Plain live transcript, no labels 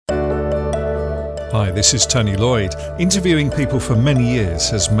Hi, this is Tony Lloyd. Interviewing people for many years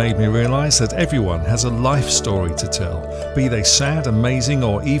has made me realise that everyone has a life story to tell, be they sad, amazing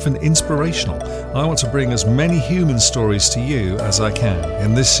or even inspirational. I want to bring as many human stories to you as I can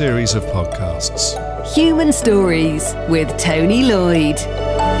in this series of podcasts. Human Stories with Tony Lloyd.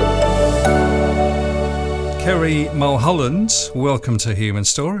 Kerry Mulholland, welcome to Human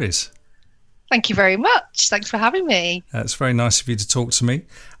Stories. Thank you very much. Thanks for having me. It's very nice of you to talk to me.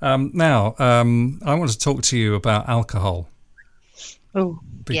 I want to talk to you about alcohol. Oh,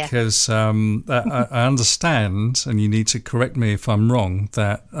 because I understand, and you need to correct me if I'm wrong,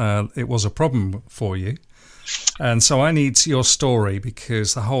 that it was a problem for you. And so I need your story,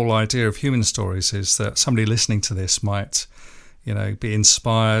 because the whole idea of Human Stories is that somebody listening to this might, be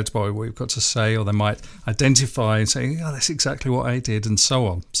inspired by what we've got to say, or they might identify and say, oh, that's exactly what I did, and so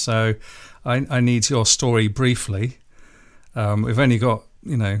on. So I need your story briefly. We've only got,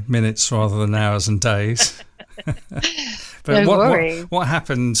 minutes rather than hours and days. But what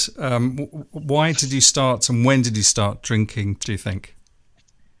happened? Why did you start, and when did you start drinking, do you think?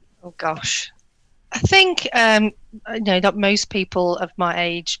 Oh, gosh. I think, that most people of my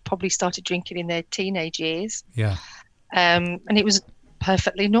age probably started drinking in their teenage years. Yeah. And it was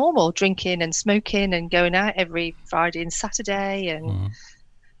perfectly normal, drinking and smoking and going out every Friday and Saturday and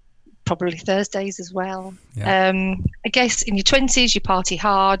probably Thursdays as well. Yeah. I guess in your 20s, you party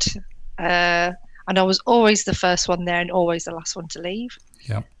hard. And I was always the first one there and always the last one to leave.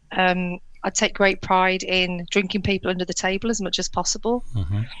 Yeah. I take great pride in drinking people under the table as much as possible.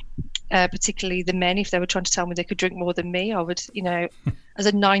 Mm-hmm. Particularly the men, if they were trying to tell me they could drink more than me, I would, as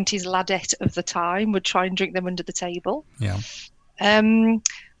a 90s ladette of the time, would try and drink them under the table. Yeah.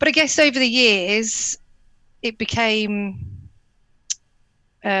 But I guess over the years, it became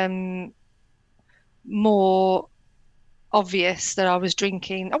more obvious that I was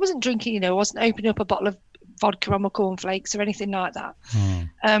drinking. I wasn't drinking, I wasn't opening up a bottle of vodka on my cornflakes or anything like that.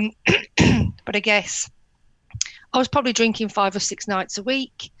 But I guess I was probably drinking 5 or 6 nights a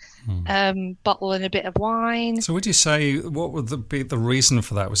week, bottle and a bit of wine. So would you say, what would be the reason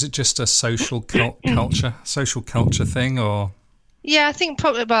for that? Was it just a social culture thing, or? Yeah, I think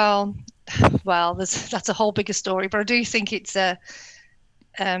probably, well, that's a whole bigger story, but I do think it's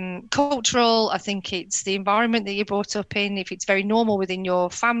cultural. I think it's the environment that you're brought up in. If it's very normal within your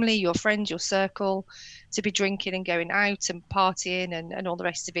family, your friends, your circle, to be drinking and going out and partying and all the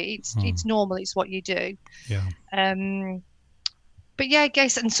rest of it, it's normal. It's what you do. Yeah. But yeah, I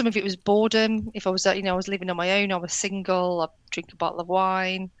guess, and some of it was boredom. If I was, I was living on my own, I was single, I'd drink a bottle of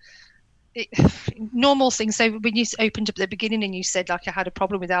wine. Normal things. So when you opened up at the beginning and you said like I had a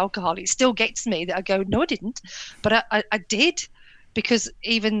problem with alcohol, it still gets me that I go, no, I didn't, but I did, because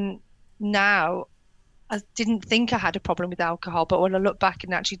even now I didn't think I had a problem with alcohol, but when I look back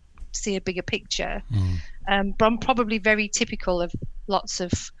and actually see a bigger picture, but I'm probably very typical of lots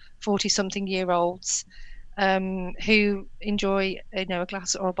of 40-something-year-olds who enjoy a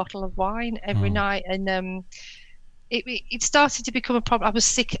glass or a bottle of wine every night, and it started to become a problem. I was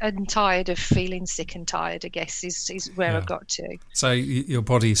sick and tired of feeling sick and tired, I guess, is where I got to. So your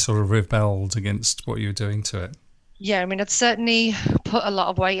body sort of rebelled against what you were doing to it. Yeah, I mean, I'd certainly put a lot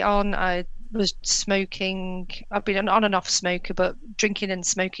of weight on. I was smoking. I've been an on and off smoker, but drinking and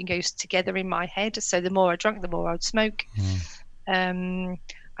smoking goes together in my head. So the more I drank, the more I would smoke. And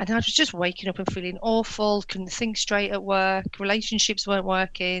I was just waking up and feeling awful, couldn't think straight at work, relationships weren't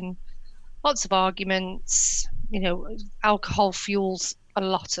working, lots of arguments. Alcohol fuels a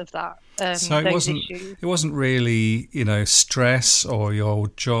lot of that. So it wasn't really, stress or your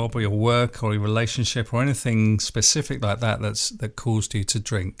job or your work or your relationship or anything specific like that that caused you to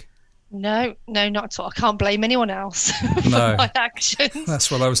drink? No, not at all. I can't blame anyone else for my actions. That's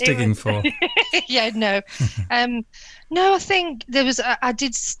what I was digging for. Yeah, no. No, I think I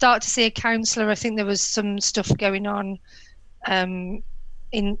did start to see a counsellor. I think there was some stuff going on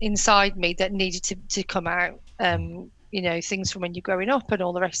inside me that needed to come out. Things from when you're growing up and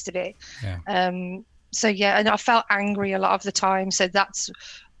all the rest of it. Yeah. So yeah, and I felt angry a lot of the time. So that's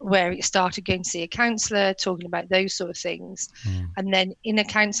where it started, going to see a counsellor, talking about those sort of things. And then in a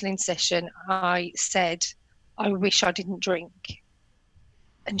counselling session, I said, I wish I didn't drink.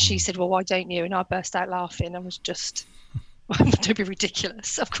 And she said, well, why don't you? And I burst out laughing. I was just, don't be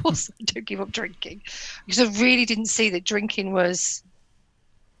ridiculous. Of course I don't give up drinking. Because I really didn't see that drinking was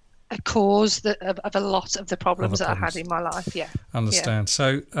a cause of a lot of the problems that I had in my life. Yeah. Understand. Yeah.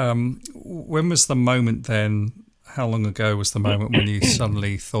 So when was the moment then, how long ago was the moment when you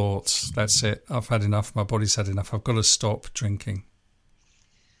suddenly thought, that's it, I've had enough, my body's had enough, I've got to stop drinking?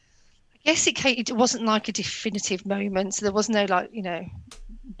 I guess it wasn't like a definitive moment. So there was no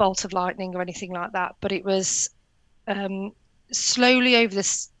bolt of lightning or anything like that, but it was slowly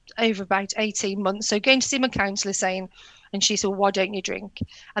over about 18 months. So going to see my counsellor saying, and she said, well, why don't you drink?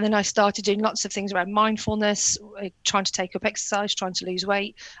 And then I started doing lots of things around mindfulness, trying to take up exercise, trying to lose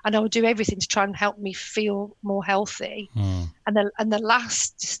weight. And I would do everything to try and help me feel more healthy. And the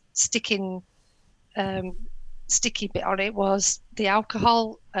last sticky bit on it was the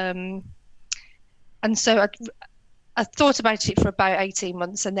alcohol. And so I thought about it for about 18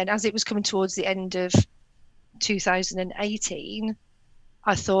 months. And then as it was coming towards the end of 2018,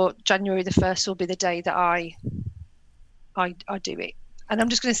 I thought January the 1st will be the day that I do it, and I'm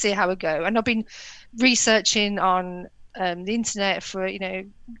just going to see how it go. And I've been researching on the internet for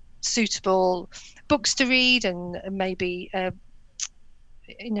suitable books to read and maybe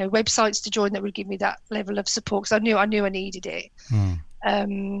websites to join that would give me that level of support, because I knew I needed it.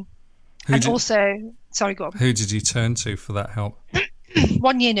 Sorry, go on. Who did you turn to for that help?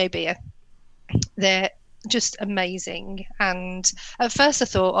 1 Year No Beer. They're just amazing. And at first I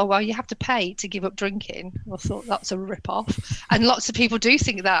thought, oh well, you have to pay to give up drinking. I thought that's a rip-off, and lots of people do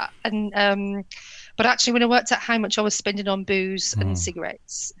think that. And but actually, when I worked out how much I was spending on booze and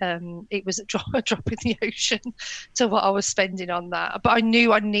cigarettes, it was a drop in the ocean to what I was spending on that. But I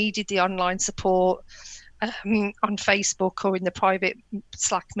knew I needed the online support on Facebook or in the private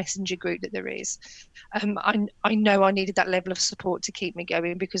Slack messenger group that there is. I know I needed that level of support to keep me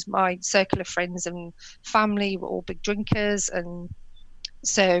going, because my circle of friends and family were all big drinkers, and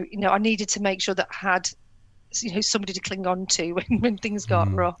so I needed to make sure that I had somebody to cling on to when things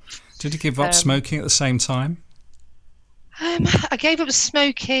got rough. Did you give up smoking at the same time? I gave up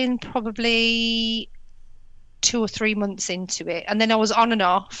smoking probably 2 or 3 months into it, and then I was on and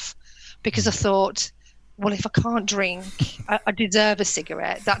off because I thought, well, if I can't drink, I deserve a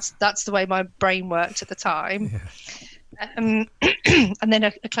cigarette. That's the way my brain worked at the time. Yeah. And then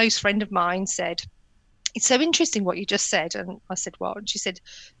a close friend of mine said, it's so interesting what you just said. And I said, what? And she said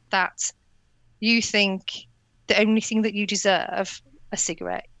that you think the only thing that you deserve, a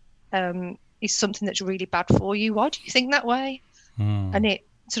cigarette, is something that's really bad for you. Why do you think that way? And it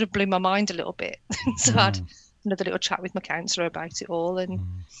sort of blew my mind a little bit. So I had another little chat with my counsellor about it all, and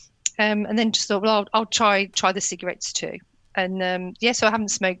then just thought, well, I'll try the cigarettes too. And so I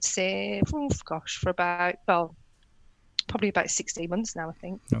haven't smoked for about, probably about 16 months now, I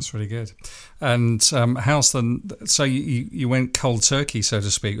think. That's really good. And so you went cold turkey, so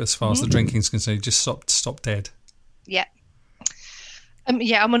to speak, as far as the drinking's concerned. You just stopped dead. Yeah.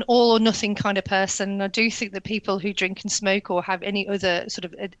 I'm an all or nothing kind of person. I do think that people who drink and smoke or have any other sort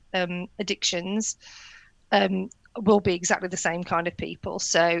of addictions will be exactly the same kind of people.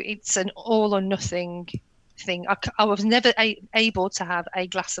 So it's an all or nothing thing. I was never able to have a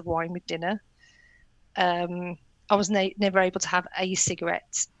glass of wine with dinner. I was never able to have a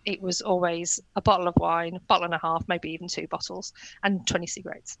cigarette. It was always a bottle of wine, bottle and a half, maybe even 2 bottles, and 20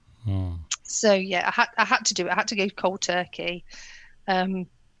 cigarettes. So yeah, I had to do it. I had to go cold turkey.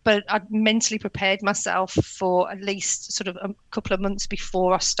 But I'd mentally prepared myself for at least sort of a couple of months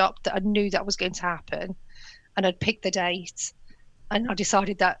before I stopped, that I knew that was going to happen. And I'd picked the date, and I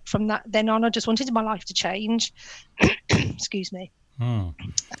decided that from then on, I just wanted my life to change. Excuse me. I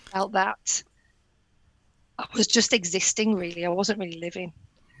felt that I was just existing, really. I wasn't really living.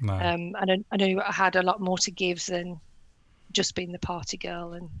 No. And I knew I had a lot more to give than just being the party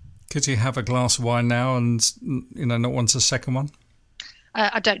girl. And could you have a glass of wine now and not want a second one?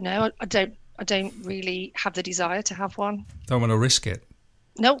 I don't know. I don't really have the desire to have one. Don't want to risk it.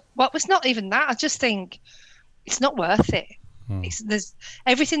 No, well, it's not even that. I just think it's not worth it. There's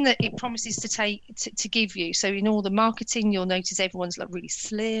everything that it promises to give you. So in all the marketing, you'll notice everyone's like really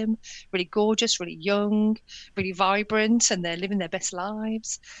slim, really gorgeous, really young, really vibrant, and they're living their best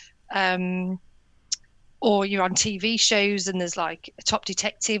lives. Or you're on TV shows and there's like a top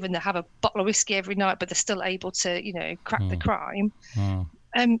detective and they have a bottle of whiskey every night, but they're still able to, crack the crime.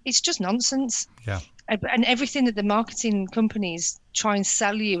 It's just nonsense. Yeah. And everything that the marketing companies try and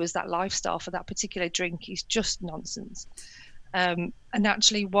sell you as that lifestyle for that particular drink is just nonsense. And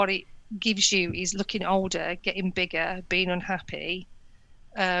actually what it gives you is looking older, getting bigger, being unhappy,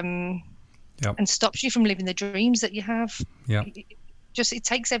 and stops you from living the dreams that you have. Yeah. It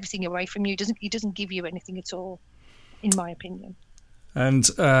takes everything away from you. It doesn't give you anything at all, in my opinion. And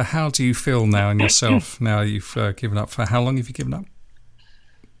how do you feel now in yourself? Now you've given up. For how long have you given up?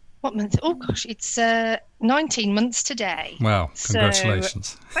 What month? Oh gosh, it's 19 months today. Wow! Congratulations.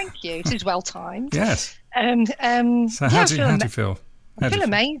 So, thank you. It was well timed. Yes. So how do you feel? I feel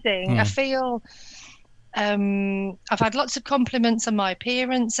amazing. I feel I've had lots of compliments on my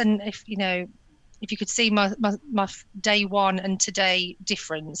appearance, and if if you could see my day one and today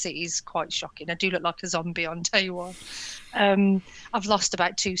difference, it is quite shocking. I do look like a zombie on day one. I've lost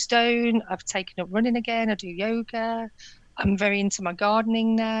about 2 stone. I've taken up running again. I do yoga. I'm very into my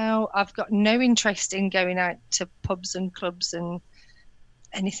gardening now. I've got no interest in going out to pubs and clubs and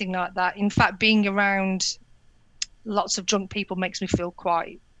anything like that. In fact, being around lots of drunk people makes me feel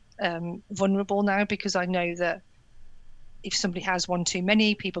quite vulnerable now, because I know that if somebody has one too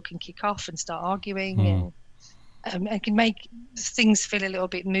many, people can kick off and start arguing, and it can make things feel a little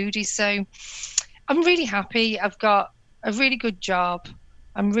bit moody. So I'm really happy. I've got a really good job.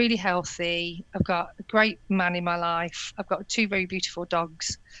 I'm really healthy. I've got a great man in my life. I've got 2 very beautiful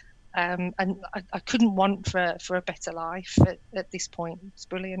dogs. And I couldn't want for a better life at this point. It's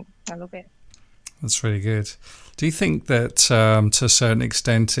brilliant. I love it. That's really good. Do you think that to a certain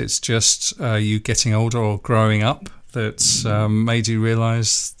extent it's just you getting older or growing up that's made you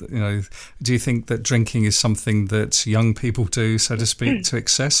realise, do you think that drinking is something that young people do, so to speak, to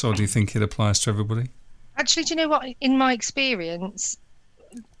excess, or do you think it applies to everybody? Actually, do you know what? In my experience,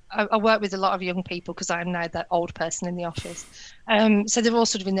 I work with a lot of young people because I am now that old person in the office. So they're all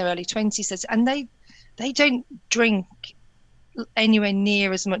sort of in their early 20s, and they don't drink anywhere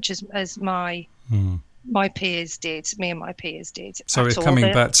near as much as my peers did, me and my peers did. So we're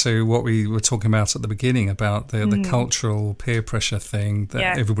coming back to what we were talking about at the beginning about the cultural peer pressure thing,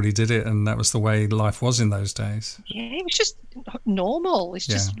 that everybody did it and that was the way life was in those days. Yeah, it was just normal. It's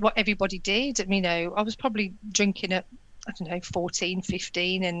just what everybody did. I was probably drinking at, 14,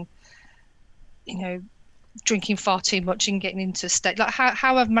 15 and, drinking far too much and getting into a state. Like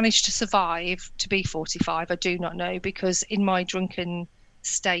how I've managed to survive to be 45, I do not know, because in my drunken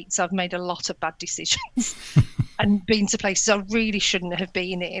states I've made a lot of bad decisions and been to places I really shouldn't have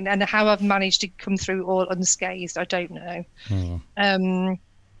been in, and how I've managed to come through all unscathed, I don't know.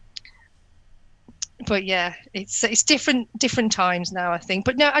 But yeah, it's different times now, I think.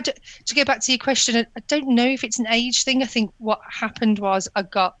 But no, to go back to your question, I don't know if it's an age thing. I think what happened was I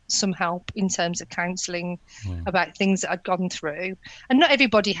got some help in terms of counselling about things that I'd gone through, and not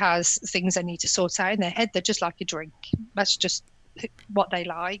everybody has things they need to sort out in their head. They're just like a drink. That's just what they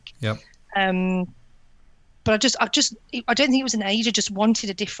like. Yep. But I don't think it was an age. I just wanted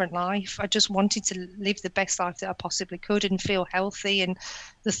a different life. I just wanted to live the best life that I possibly could and feel healthy. And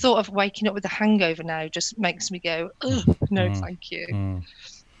the thought of waking up with a hangover now just makes me go, oh, no, thank you.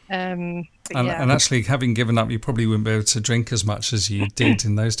 And actually, having given up, you probably wouldn't be able to drink as much as you did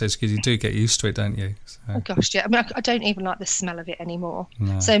in those days, because you do get used to it, don't you? So. Oh gosh, yeah. I don't even like the smell of it anymore.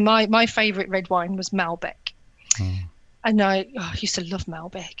 No. So my favourite red wine was Malbec. And I used to love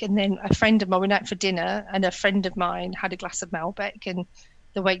Malbec. And then a friend of mine went out for dinner, and a friend of mine had a glass of Malbec, and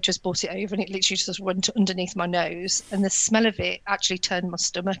the waitress brought it over, and it literally just went underneath my nose. And the smell of it actually turned my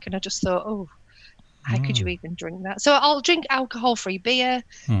stomach. And I just thought, how could you even drink that? So I'll drink alcohol-free beer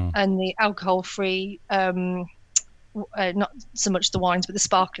and the alcohol-free, not so much the wines, but the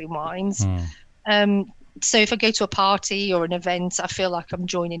sparkling wines. So if I go to a party or an event, I feel like I'm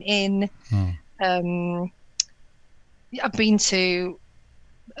joining in. I've been to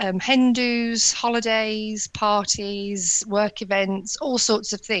hen dos, holidays, parties, work events, all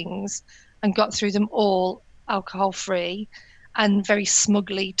sorts of things, and got through them all alcohol-free, and very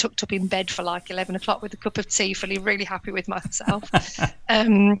smugly tucked up in bed for like 11 o'clock with a cup of tea, feeling really happy with myself.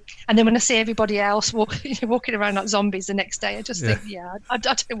 And then when I see everybody else walking around like zombies the next day, I just think, I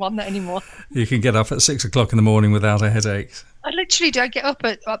don't want that anymore. You can get up at 6 o'clock in the morning without a headache. I literally do.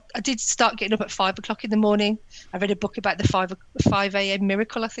 I did start getting up at 5 o'clock in the morning. I read a book about the 5 a.m.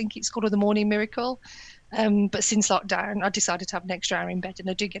 miracle, I think it's called, or the morning miracle. But since lockdown, I decided to have an extra hour in bed, and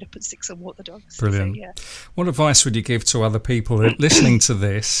I do get up at 6 and walk the dogs. Brilliant. So, what advice would you give to other people listening to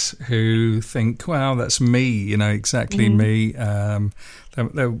this who think, wow, that's me, exactly me?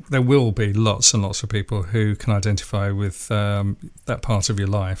 There will be lots and lots of people who can identify with that part of your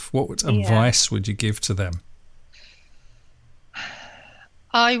life. What advice would you give to them?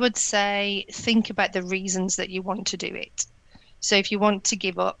 I would say think about the reasons that you want to do it. So if you want to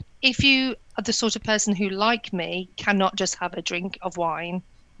give up, if you are the sort of person who, like me, cannot just have a drink of wine,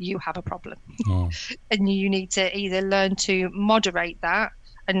 you have a problem. And you need to either learn to moderate that,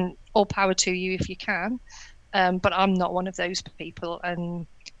 and all power to you if you can. But I'm not one of those people. And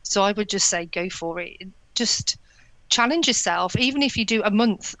so I would just say go for it. Just challenge yourself. Even if you do a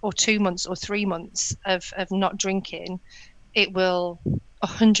month or 2 months or 3 months of not drinking, it will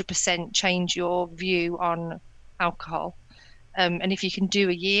 100% change your view on alcohol. And if you can do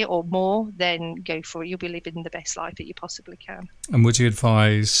a year or more, then go for it. You'll be living the best life that you possibly can. And would you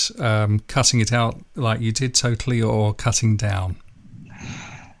advise cutting it out like you did totally, or cutting down?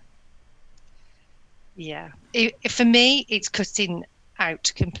 Yeah. For me, it's cutting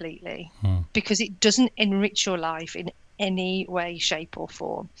out completely because it doesn't enrich your life in any way, shape or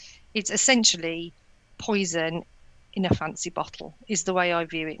form. It's essentially poison in a fancy bottle is the way I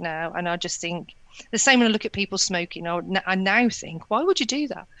view it now. And I just think the same when I look at people smoking. I now think, why would you do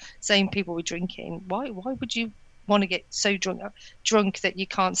that? Same people with drinking. Why would you want to get so drunk that you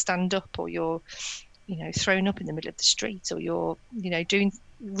can't stand up, or you're, thrown up in the middle of the street, or you're, doing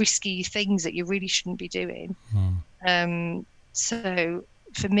risky things that you really shouldn't be doing. So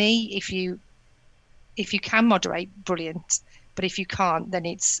for me, if you can moderate, brilliant. But if you can't, then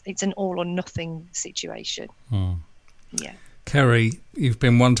it's an all or nothing situation. Yeah. Kerry, you've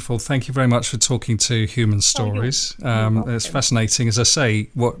been wonderful. Thank you very much for talking to Human Stories. It's fascinating. As I say,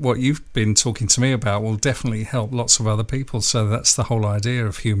 what you've been talking to me about will definitely help lots of other people. So that's the whole idea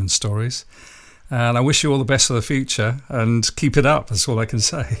of Human Stories. And I wish you all the best for the future, and keep it up. That's all I can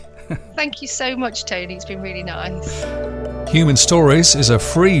say. Thank you so much, Tony. It's been really nice. Human Stories is a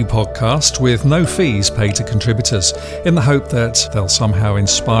free podcast with no fees paid to contributors, in the hope that they'll somehow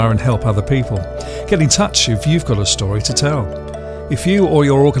inspire and help other people. Get in touch if you've got a story to tell. If you or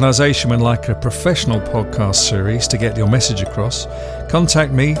your organisation would like a professional podcast series to get your message across,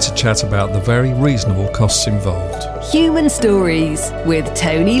 contact me to chat about the very reasonable costs involved. Human Stories with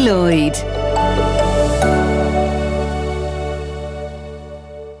Tony Lloyd.